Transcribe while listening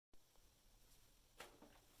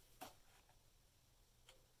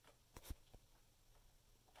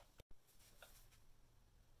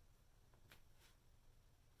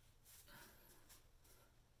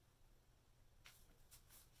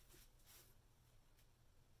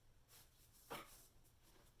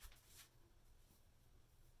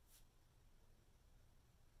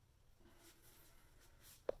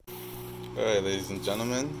Alright, ladies and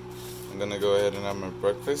gentlemen, I'm gonna go ahead and have my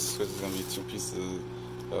breakfast, which is gonna be 2 pieces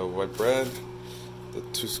of white bread, the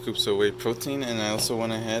 2 scoops of whey protein, and I also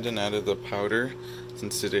went ahead and added the powder.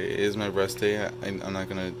 Since today is my rest day, I'm not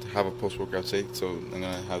gonna have a post-workout shake, so I'm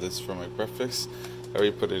gonna have this for my breakfast. I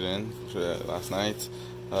already put it in last night.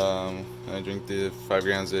 I drink the 5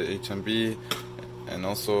 grams of HMB, and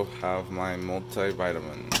also have my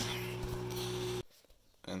multivitamin.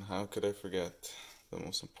 And how could I forget the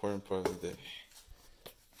most important part of the day?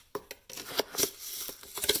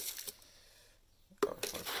 Oh,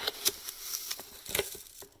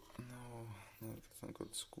 no, that's not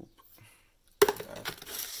good. Scoop. Add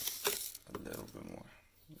a little bit more.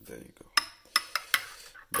 There you go.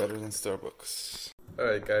 Better than Starbucks.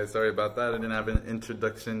 Alright guys, sorry about that. I didn't have an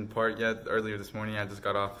introduction part yet. Earlier this morning I just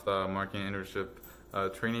got off the marketing internship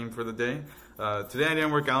training for the day. Today I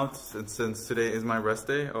didn't work out since today is my rest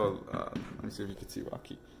day. Let me see if you can see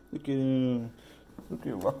Rocky. Look at him. Look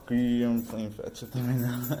at Rocky. I'm playing fetch with him right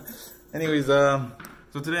now. Anyways, so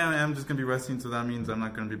today I am just going to be resting, so that means I'm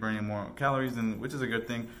not going to be burning more calories, which is a good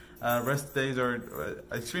thing. Rest days are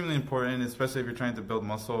extremely important, especially if you're trying to build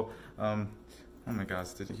muscle. Oh my gosh,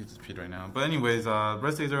 he just peed right now. But anyways,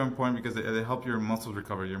 rest days are important because they help your muscles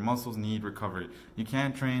recover. Your muscles need recovery. You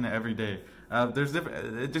can't train every day.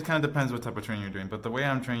 It just kind of depends what type of training you're doing. But the way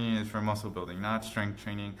I'm training is for muscle building, not strength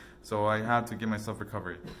training. So I have to give myself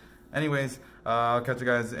recovery. Anyways, I'll catch you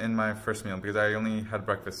guys in my first meal because I only had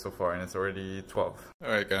breakfast so far and it's already 12.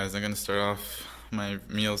 Alright guys, I'm going to start off my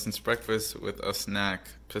meal since breakfast with a snack,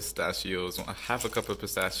 pistachios. Half a cup of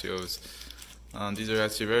pistachios. These are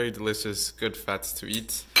actually very delicious, good fats to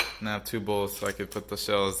eat. And I have 2 bowls so I could put the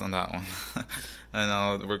shells on that one. And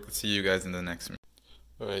I'll see you guys in the next meal.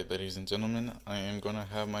 Alright, ladies and gentlemen, I am going to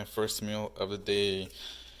have my first meal of the day.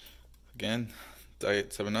 Again,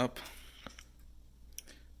 Diet 7-Up.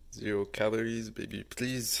 0 calories, baby,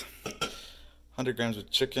 please. 100 grams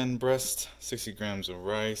of chicken breast, 60 grams of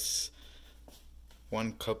rice,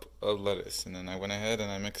 1 cup of lettuce. And then I went ahead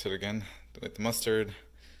and I mixed it again with mustard,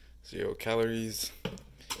 0 calories,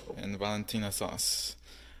 and Valentina sauce.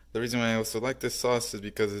 The reason why I also like this sauce is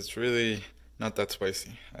because it's really not that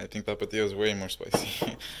spicy. I think Tapatio is way more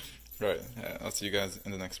spicy. Right, I'll see you guys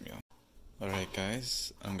in the next meal. Alright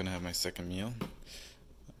guys, I'm gonna have my second meal.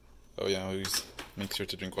 Oh yeah, I always make sure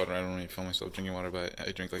to drink water. I don't really feel myself drinking water, but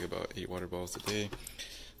I drink like about 8 water bottles a day.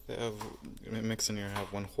 They have mixed in here. I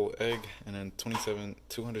have 1 whole egg and then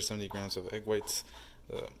 270 grams of egg whites.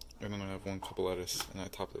 And then I have 1 cup of lettuce, and I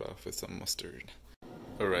topped it off with some mustard.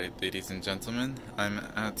 Alright, ladies and gentlemen, I'm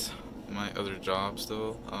at my other job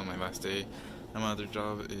still, my last day. And my other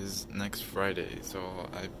job is next Friday, so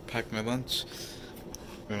I packed my lunch.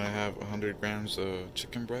 Then I have 100 grams of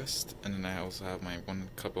chicken breast, and then I also have my 1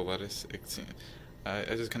 cup of lettuce. I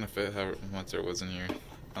just kind of fit how much there was in here.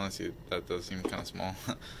 Honestly, that does seem kind of small.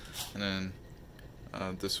 And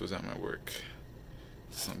then this was at my work.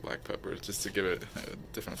 Some black pepper just to give it a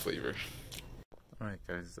different flavor. Alright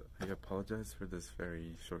guys, I apologize for this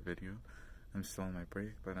very short video. I'm still on my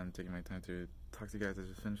break, but I'm taking my time to talk to you guys. I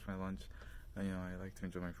just finished my lunch. You know, I like to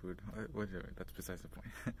enjoy my food. Whatever, that's besides the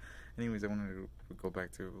point. Anyways, I wanted to go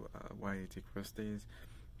back to why you take rest days.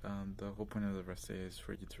 The whole point of the rest day is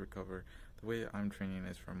for you to recover. The way I'm training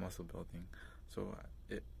is for muscle building. So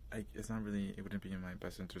it's not really, it wouldn't be in my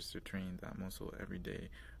best interest to train that muscle every day,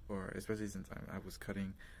 or especially since I was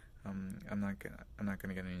cutting. I'm not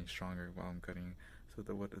gonna get any stronger while I'm cutting. So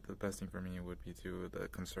the best thing for me would be to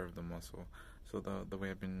conserve the muscle. So the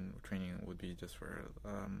way I've been training would be just for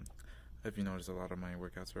if you notice, a lot of my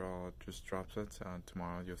workouts are all just drop sets.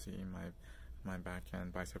 Tomorrow you'll see my back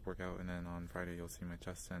and bicep workout, and then on Friday you'll see my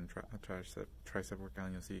chest and tricep workout,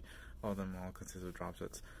 and you'll see all of them all consist of drop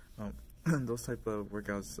sets. Those type of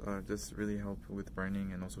workouts just really help with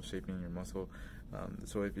burning and also shaping your muscle.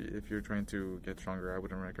 So if you're trying to get stronger, I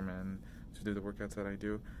wouldn't recommend to do the workouts that I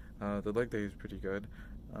do. The leg day is pretty good,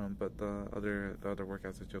 but the other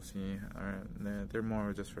workouts that you'll see they're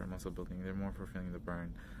more just for muscle building. They're more for feeling the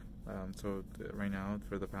burn. So right now,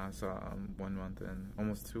 for the past 1 month and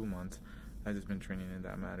almost 2 months, I've just been training in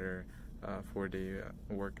that matter. 4-day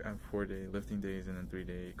work, 4-day lifting days, and then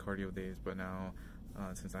 3-day cardio days. But now,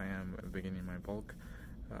 since I am beginning my bulk,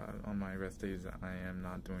 on my rest days, I am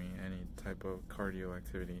not doing any type of cardio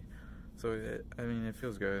activity. So I mean, it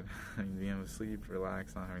feels good. Being able to sleep,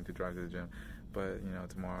 relax, not having to drive to the gym. But you know,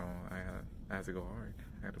 tomorrow I have to go hard.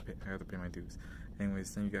 I have to pay my dues.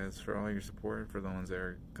 Anyways, thank you guys for all your support. For the ones that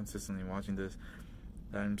are consistently watching this,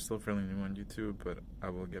 I'm still fairly new on YouTube, but I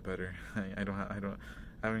will get better. I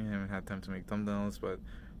haven't even had time to make thumbnails, but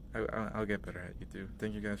I'll get better at YouTube.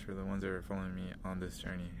 Thank you guys for the ones that are following me on this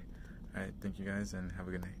journey. Alright, thank you guys and have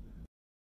a good night.